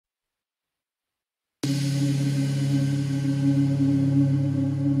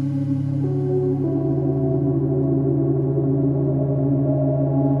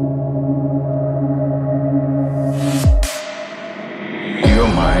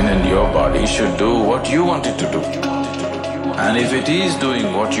mind and your body should do what you want it to do. And if it is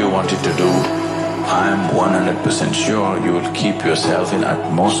doing what you want it to do, I am 100% sure you will keep yourself in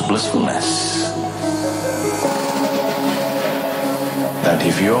utmost blissfulness. That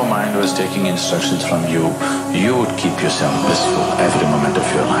if your mind was taking instructions from you, you would keep yourself blissful every moment of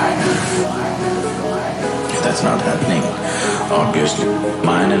your life. If that's not happening, obviously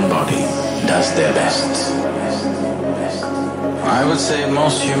mind and body does their best. I would say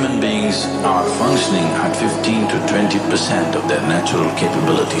most human beings are functioning at 15 to 20% of their natural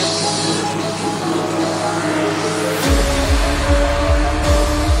capabilities.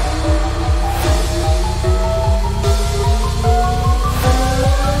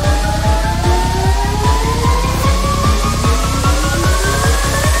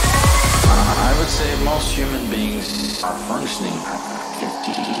 Most human beings are functioning at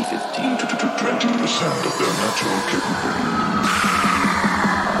 15 to 20% of their natural capability.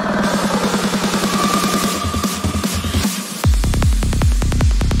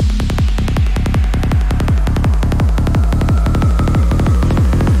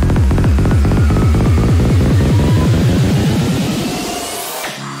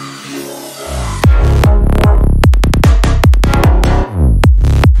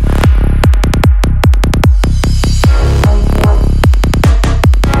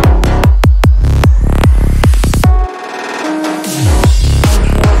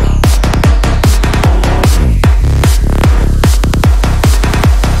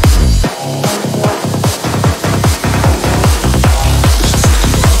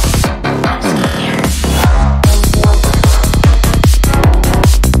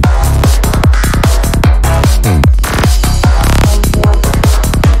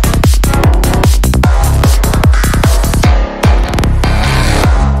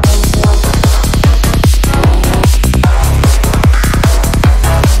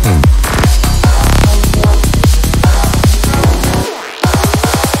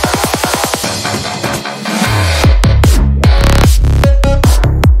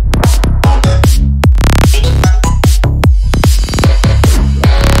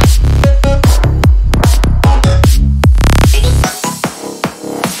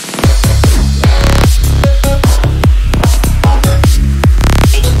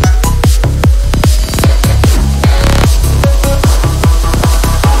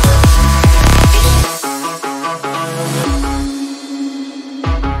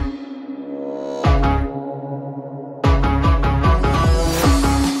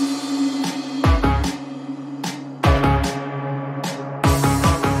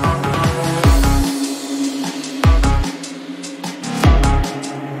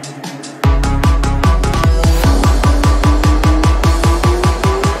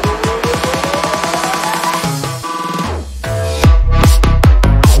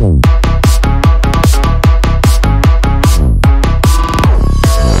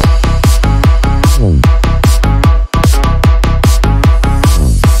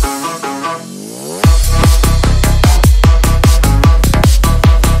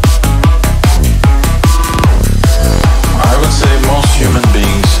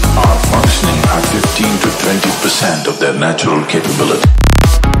 Of their natural capability.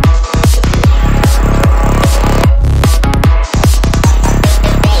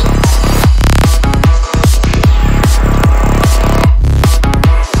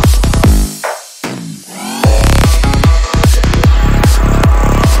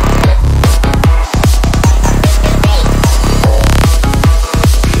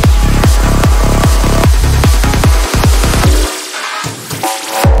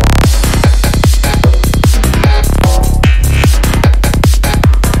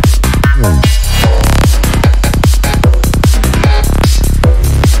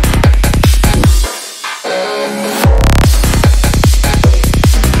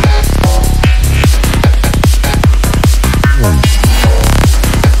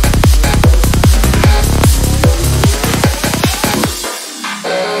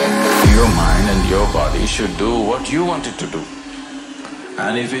 Should do what you want it to do.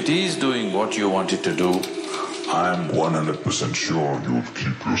 And if it is doing what you want it to do, I'm 100% sure you'll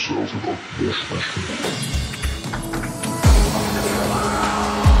keep yourself in a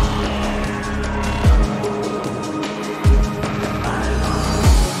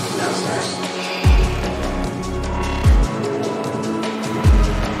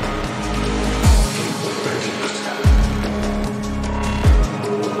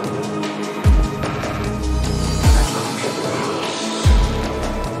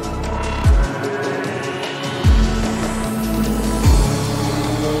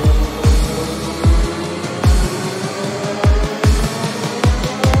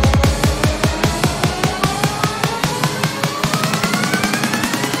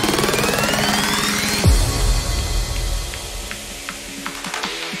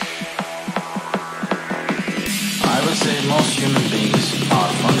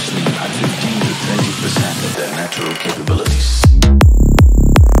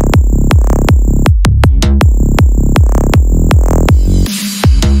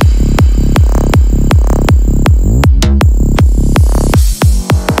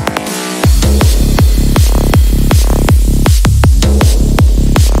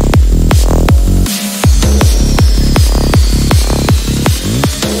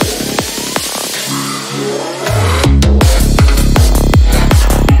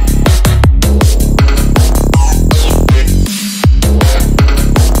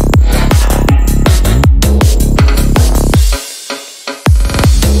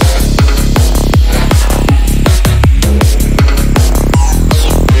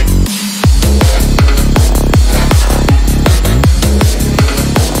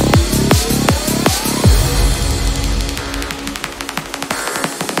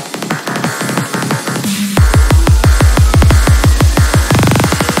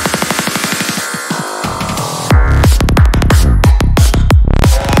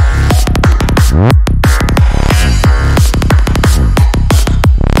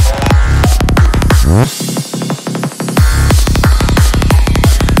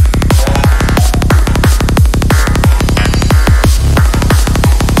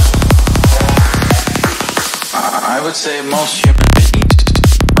say most human beings.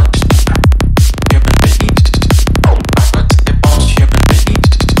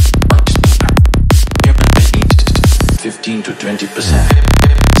 15 to 20%.